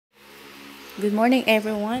Good morning,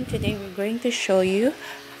 everyone. Today we're going to show you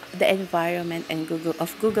the environment and Google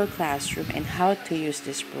Classroom and how to use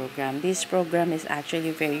this program. This program is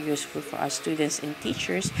actually very useful for our students and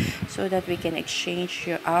teachers so that we can exchange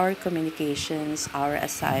our communications, our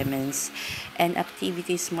assignments, and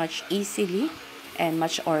activities much easily and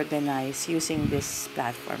much organized using this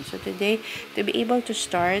platform. So today, to be able to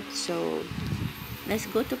start, let's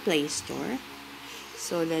go to Play Store.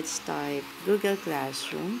 So let's type Google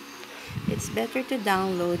Classroom. It's better to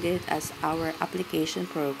download it as our application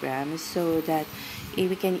program so that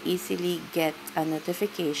we can easily get a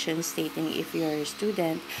notification stating if your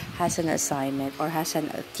student has an assignment or has an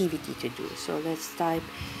activity to do. So let's type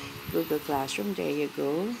Google Classroom. There you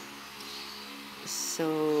go.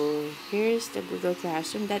 So here's the Google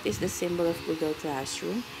Classroom. That is the symbol of Google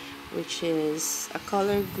Classroom, which is a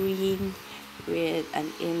color green with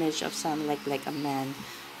an image of some like a man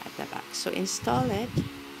at the back. So install it.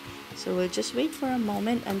 So we'll just wait for a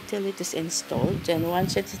moment until it is installed. Then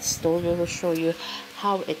once it's installed, we will show you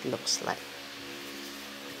how it looks like.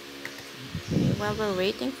 Okay, while we're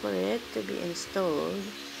waiting for it to be installed,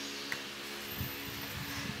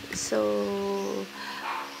 so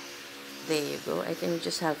there you go. I think we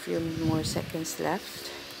just have a few more seconds left.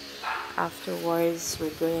 Afterwards,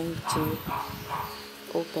 we're going to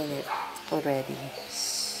open it already.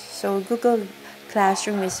 So Google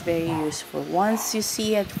Classroom is very useful. Once you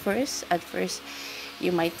see at first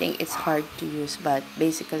you might think it's hard to use, but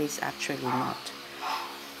basically it's actually not.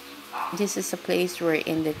 This is a place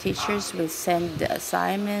wherein the teachers will send the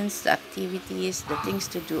assignments, the activities, the things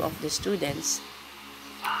to do of the students.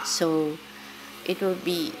 So it will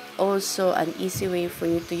be also an easy way for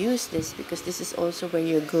you to use this because this is also where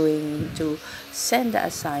you're going to send the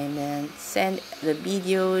assignment, send the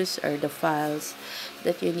videos or the files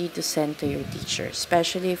that you need to send to your teacher,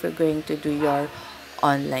 especially if you're going to do your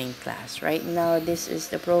online class. Right now, this is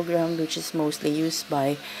the program which is mostly used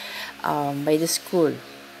by the school.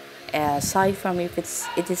 Aside from if it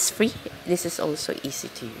is free, this is also easy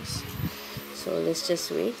to use. So let's just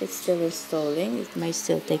wait. It's still installing. It might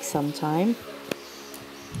still take some time.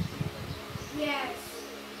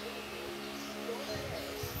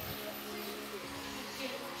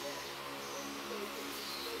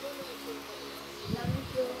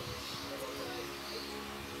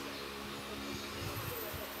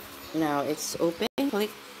 Now it's open.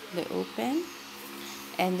 Click the open,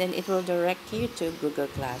 and then it will direct you to Google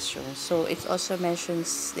Classroom. So it also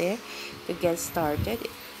mentions there to get started.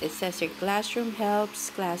 It says your classroom helps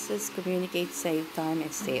classes communicate, save time,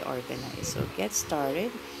 and stay organized. So get started.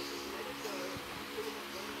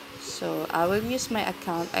 So I will use my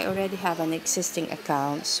account. I already have an existing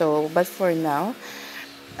account. So, but for now,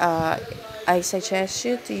 uh, I suggest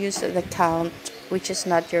you to use an account which is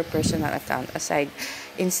not your personal account.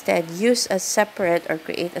 Instead, use a separate or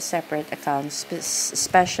create a separate account,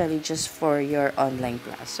 especially just for your online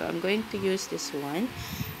class. So I'm going to use this one,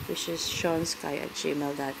 which is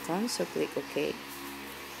seansky@gmail.com. So click OK.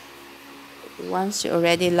 Once you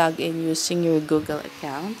already log in using your Google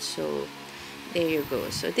account, so there you go.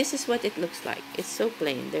 So this is what it looks like. It's so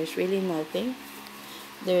plain. There's really nothing.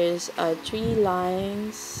 There's three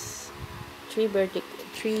lines,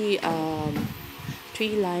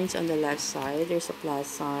 three lines on the left side. There's a plus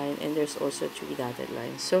sign and there's also three dotted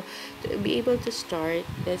lines. So to be able to start,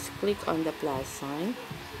 let's click on the plus sign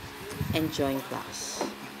and join class.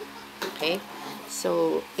 Okay,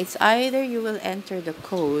 so it's either you will enter the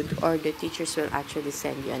code or the teachers will actually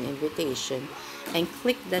send you an invitation and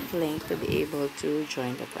click that link to be able to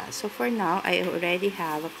join the class. So for now, I already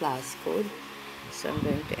have a class code. So I'm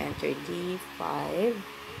going to enter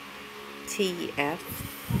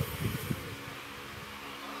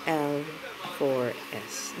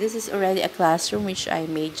D5TFL4S. This is already a classroom which I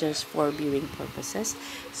made just for viewing purposes.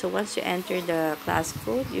 So once you enter the class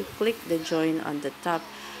code, you click the join on the top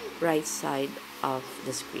right side of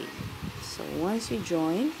the screen. So once you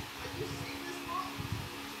join,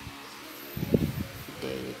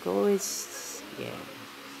 there you go.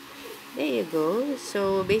 There you go.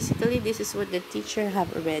 So basically, this is what the teacher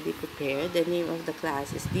have already prepared. The name of the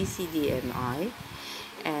class is DCDMI,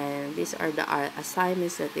 and these are the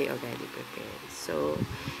assignments that they already prepared. So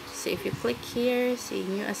if you click here, see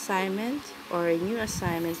new assignment or new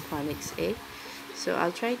assignment phonics 8. So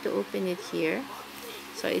I'll try to open it here.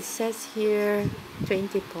 So it says here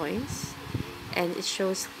 20 points, and it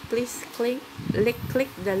shows please click the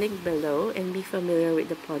link below and be familiar with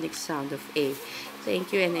the phonics sound of A.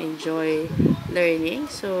 Thank you and enjoy learning.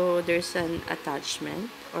 So there's an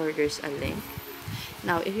attachment or there's a link.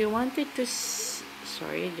 Now if you wanted to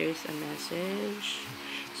sorry, there's a message.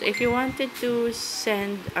 So if you wanted to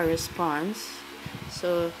send a response,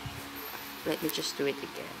 so let me just do it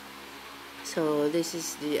again. So this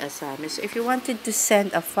is the assignment. So if you wanted to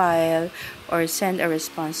send a file or send a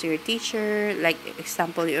response to your teacher, like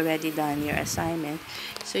example, you already done your assignment,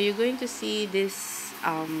 so you're going to see this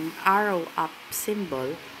arrow up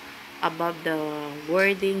symbol above the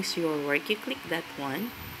wordings your work. You click that one,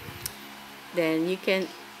 then you can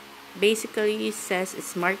basically says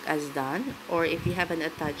it's marked as done, or if you have an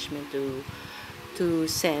attachment to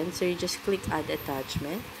send, so you just click add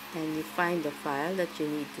attachment and you find the file that you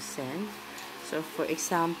need to send. So for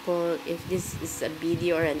example, if this is a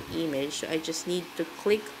video or an image, so I just need to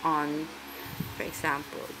click on, for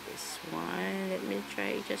example, this one. Let me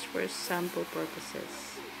try just for sample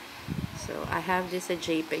purposes. So I have this a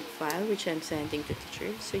JPEG file which I'm sending to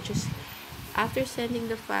teacher. So just after sending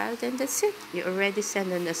the file, then that's it. You already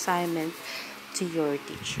send an assignment to your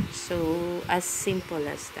teacher. So as simple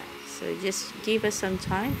as that. So just give us some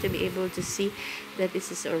time to be able to see that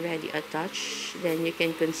this is already attached. Then you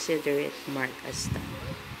can consider it marked as done.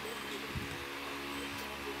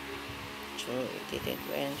 So it didn't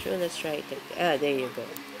went through. Let's try it again. There you go.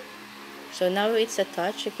 So now it's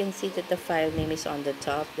attached. You can see that the file name is on the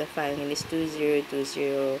top. The file name is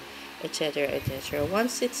 2020, etc., etc.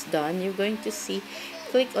 Once it's done, you're going to see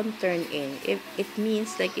click on turn in. If it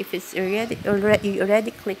means like if it's you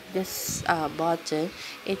already clicked this button,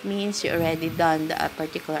 it means you already done the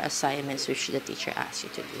particular assignments which the teacher asked you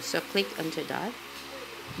to do. So click onto that.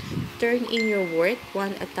 Turn in your work.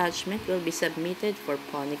 One attachment will be submitted for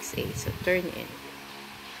Phonics A. So turn in.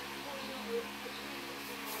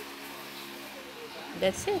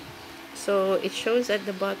 That's it. So it shows at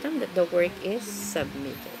the bottom that the work is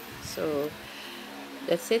submitted. So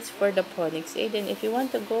that's it for the Phonics A. Then if you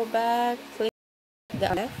want to go back, click the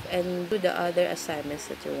F and do the other assignments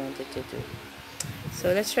that you wanted to do.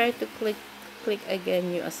 So let's try to click again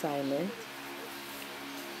new assignment.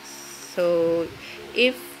 So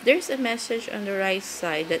if there's a message on the right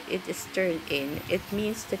side that it is turned in, it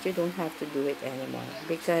means that you don't have to do it anymore,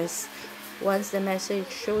 because once the message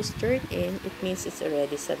shows turned in, it means it's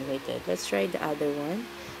already submitted. Let's try the other one,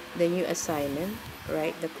 the new assignment.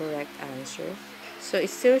 Write the correct answer. So it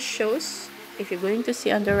still shows, if you're going to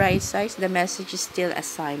see on the right side, the message is still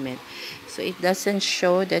assignment. So it doesn't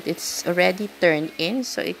show that it's already turned in.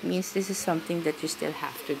 So it means this is something that you still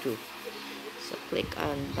have to do. So click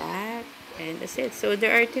on back and that's it. So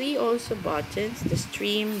there are three also buttons: the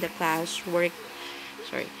stream, the classwork,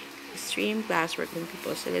 stream, classwork, and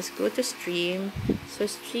people. So let's go to stream. So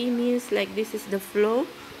stream means like this is the flow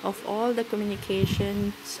of all the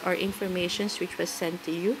communications or informations which was sent to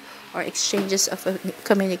you, or exchanges of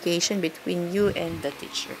communication between you and the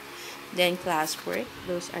teacher. Then classwork,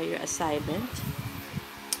 those are your assignment.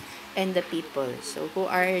 And the people, so who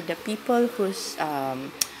are the people who's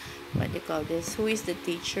what do you call this, who is the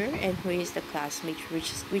teacher and who is the classmate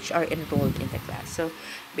which are enrolled in the class. So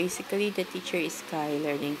basically the teacher is Sky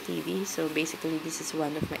Learning TV. So basically this is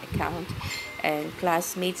one of my account, and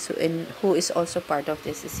classmates who is also part of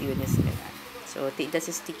this is Eunice Milan. So this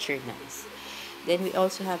is teacher Nice. Then we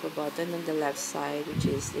also have a button on the left side, which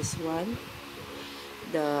is this one,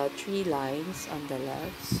 the three lines on the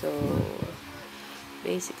left. So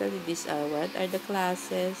basically these are what are the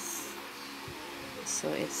classes. So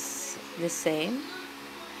it's the same.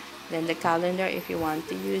 Then the calendar if you want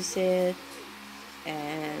to use it,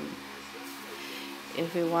 and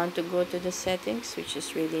if you want to go to the settings, which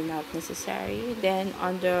is really not necessary, then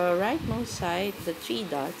on the rightmost side, the three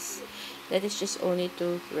dots, that is just only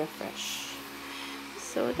to refresh.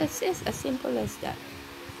 So that's it, as simple as that.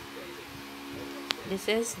 This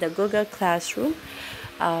is the Google Classroom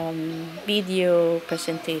video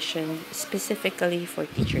presentation specifically for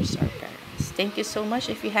teachers or parents. Thank you so much.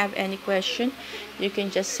 If you have any question, you can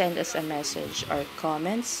just send us a message or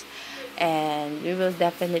comments, and we will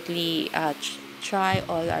definitely try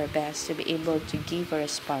all our best to be able to give a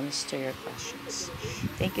response to your questions.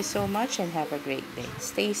 Thank you so much and have a great day.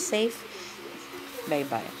 Stay safe. Bye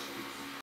bye.